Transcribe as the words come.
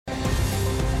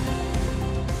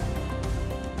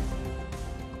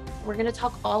we're going to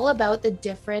talk all about the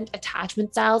different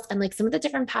attachment styles and like some of the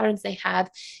different patterns they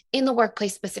have in the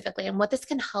workplace specifically. And what this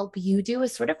can help you do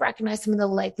is sort of recognize some of the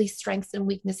likely strengths and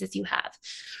weaknesses you have.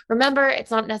 Remember, it's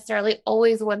not necessarily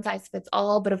always one size fits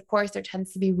all, but of course, there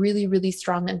tends to be really, really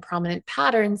strong and prominent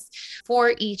patterns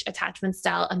for each attachment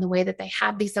style and the way that they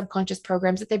have these subconscious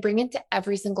programs that they bring into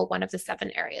every single one of the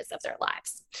 7 areas of their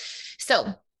lives.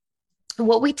 So,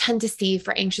 what we tend to see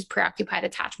for anxious preoccupied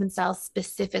attachment styles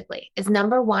specifically is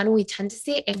number one, we tend to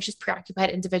see anxious preoccupied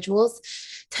individuals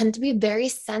tend to be very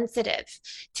sensitive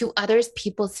to others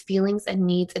people's feelings and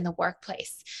needs in the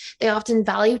workplace. They often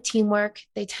value teamwork.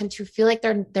 They tend to feel like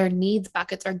their needs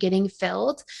buckets are getting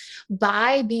filled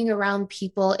by being around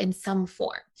people in some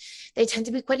form. They tend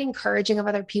to be quite encouraging of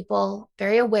other people,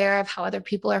 very aware of how other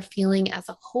people are feeling as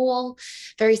a whole,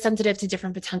 very sensitive to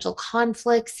different potential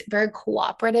conflicts, very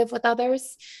cooperative with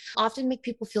others, often make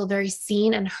people feel very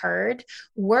seen and heard,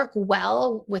 work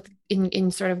well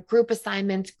in sort of group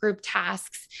assignments, group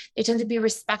tasks. They tend to be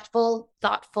respectful,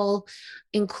 thoughtful,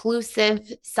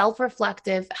 inclusive,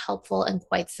 self-reflective, helpful, and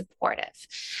quite supportive.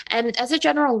 And as a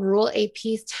general rule,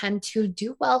 APs tend to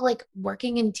do well like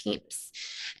working in teams.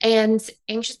 And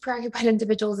anxious preoccupied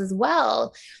individuals as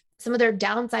well, some of their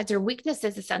downsides or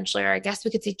weaknesses essentially, or I guess we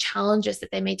could say challenges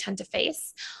that they may tend to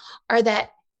face, are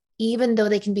that even though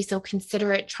they can be so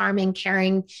considerate, charming,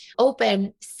 caring,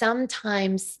 open,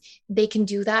 sometimes they can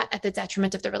do that at the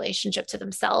detriment of the relationship to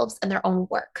themselves and their own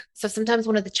work. So sometimes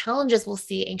one of the challenges we'll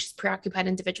see anxious preoccupied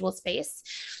individuals face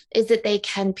is that they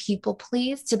can people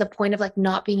please to the point of like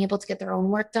not being able to get their own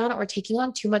work done or taking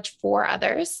on too much for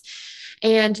others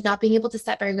and not being able to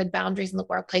set very good boundaries in the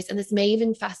workplace. And this may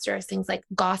even fester as things like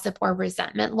gossip or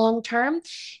resentment long term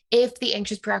if the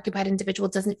anxious preoccupied individual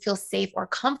doesn't feel safe or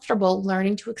comfortable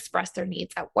learning to express their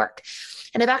needs at work.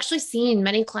 And I've actually seen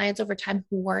many clients over time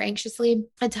who were anxiously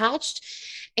attached.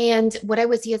 And what I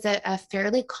would see as a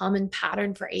fairly common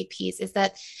pattern for APs is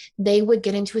that they would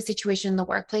get into a situation in the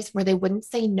workplace where they wouldn't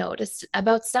say no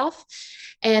about stuff.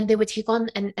 And they would take on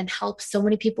and help so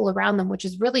many people around them, which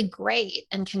is really great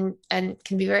and can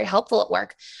be very helpful at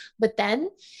work. But then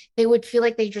they would feel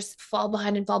like they just fall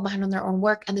behind on their own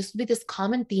work. And this would be this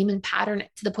common theme and pattern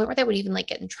to the point where they would even like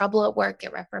get in trouble at work,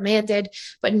 get reprimanded,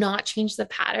 but not change the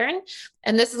pattern.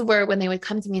 And this is where when they would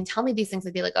come to me and tell me these things,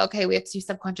 I'd be like, okay, we have to do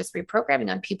subconscious reprogramming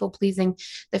on people pleasing,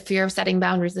 the fear of setting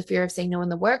boundaries, the fear of saying no in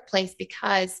the workplace,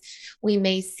 because we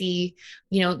may see,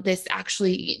 this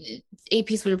actually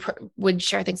APs would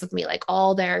share things with me, like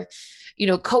all their,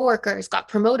 coworkers got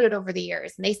promoted over the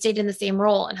years and they stayed in the same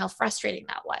role and how frustrating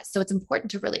that was. So it's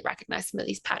important to really recognize some of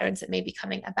these patterns that may be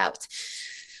coming about.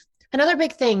 Another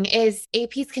big thing is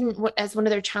APs can, as one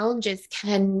of their challenges,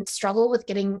 can struggle with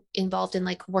getting involved in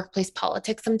like workplace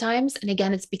politics sometimes. And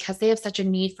again, it's because they have such a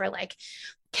need for like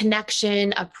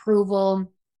connection, approval,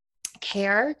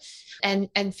 care, and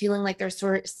feeling like they're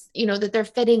sort of, that they're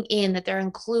fitting in, that they're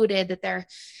included, that they're,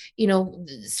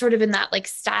 sort of in that like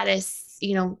status,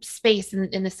 space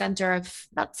in the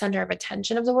not center of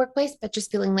attention of the workplace, but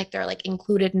just feeling like they're like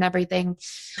included in everything,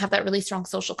 have that really strong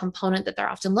social component that they're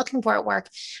often looking for at work.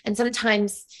 And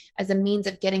sometimes as a means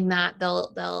of getting that,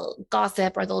 they'll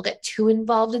gossip or they'll get too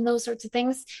involved in those sorts of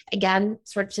things, again,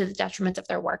 sort of to the detriment of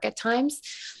their work at times.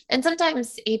 And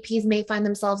sometimes APs may find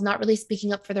themselves not really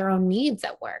speaking up for their own needs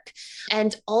at work,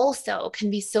 and also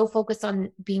can be so focused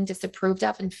on being disapproved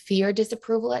of and fear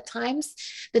disapproval at times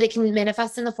that it can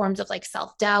manifest in the forms of like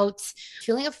self-doubt,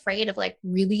 feeling afraid of like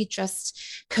really just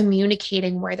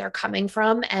communicating where they're coming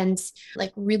from and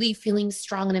like really feeling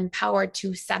strong and empowered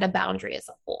to set a boundary as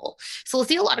a whole. So we'll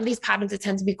see a lot of these patterns that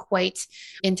tend to be quite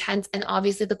intense. And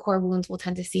obviously the core wounds we'll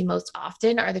tend to see most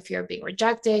often are the fear of being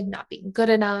rejected, not being good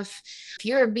enough,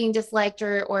 fear of being disliked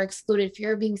or excluded,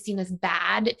 fear of being seen as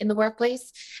bad in the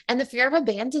workplace, and the fear of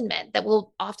abandonment that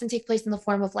will often take place in the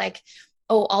form of like,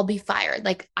 oh, I'll be fired.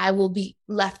 Like I will be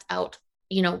left out,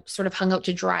 sort of hung out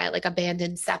to dry, like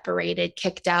abandoned, separated,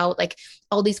 kicked out, like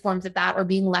all these forms of that, or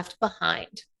being left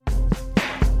behind.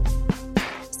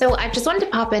 So I just wanted to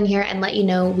pop in here and let you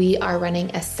know we are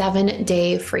running a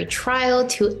 7-day free trial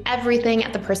to everything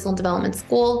at the Personal Development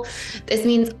School. This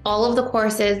means all of the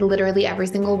courses, literally every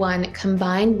single one,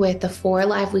 combined with the 4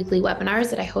 live weekly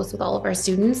webinars that I host with all of our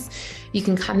students. You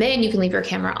can come in, you can leave your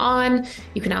camera on,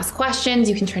 you can ask questions,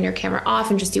 you can turn your camera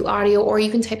off and just do audio, or you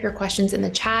can type your questions in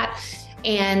the chat.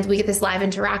 And we get this live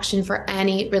interaction for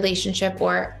any relationship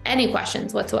or any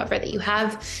questions whatsoever that you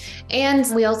have. And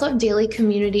we also have daily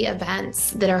community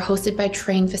events that are hosted by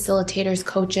trained facilitators,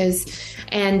 coaches,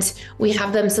 and we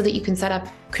have them so that you can set up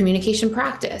communication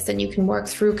practice and you can work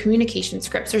through communication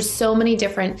scripts. There's so many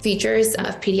different features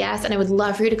of PDS, and I would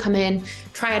love for you to come in,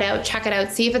 try it out, check it out,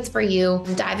 see if it's for you,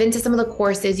 dive into some of the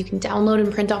courses. You can download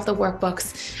and print off the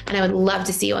workbooks, and I would love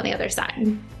to see you on the other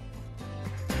side.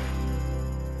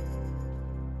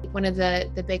 One of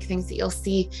the big things that you'll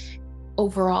see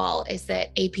overall is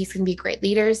that APs can be great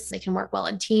leaders. They can work well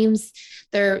in teams.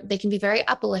 They can be very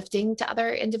uplifting to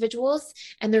other individuals,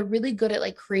 and they're really good at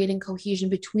like creating cohesion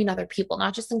between other people,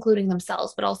 not just including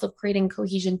themselves, but also creating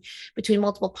cohesion between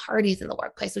multiple parties in the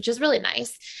workplace, which is really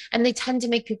nice. And they tend to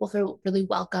make people feel really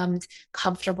welcomed,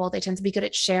 comfortable. They tend to be good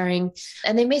at sharing,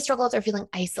 and they may struggle if they're feeling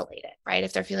isolated, right?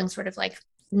 If they're feeling sort of like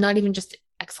not even just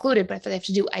excluded, but if they have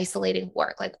to do isolating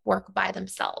work, like work by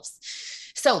themselves.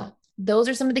 So those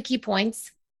are some of the key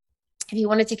points. If you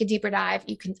want to take a deeper dive,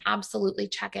 you can absolutely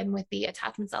check in with the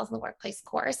Attachment Styles in the Workplace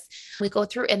course. We go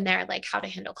through in there like how to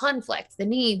handle conflict, the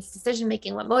needs,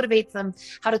 decision-making, what motivates them,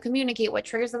 how to communicate, what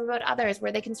triggers them about others,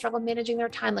 where they can struggle managing their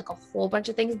time, like a whole bunch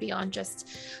of things beyond just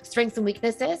strengths and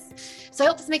weaknesses. So I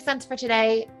hope this makes sense for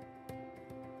today.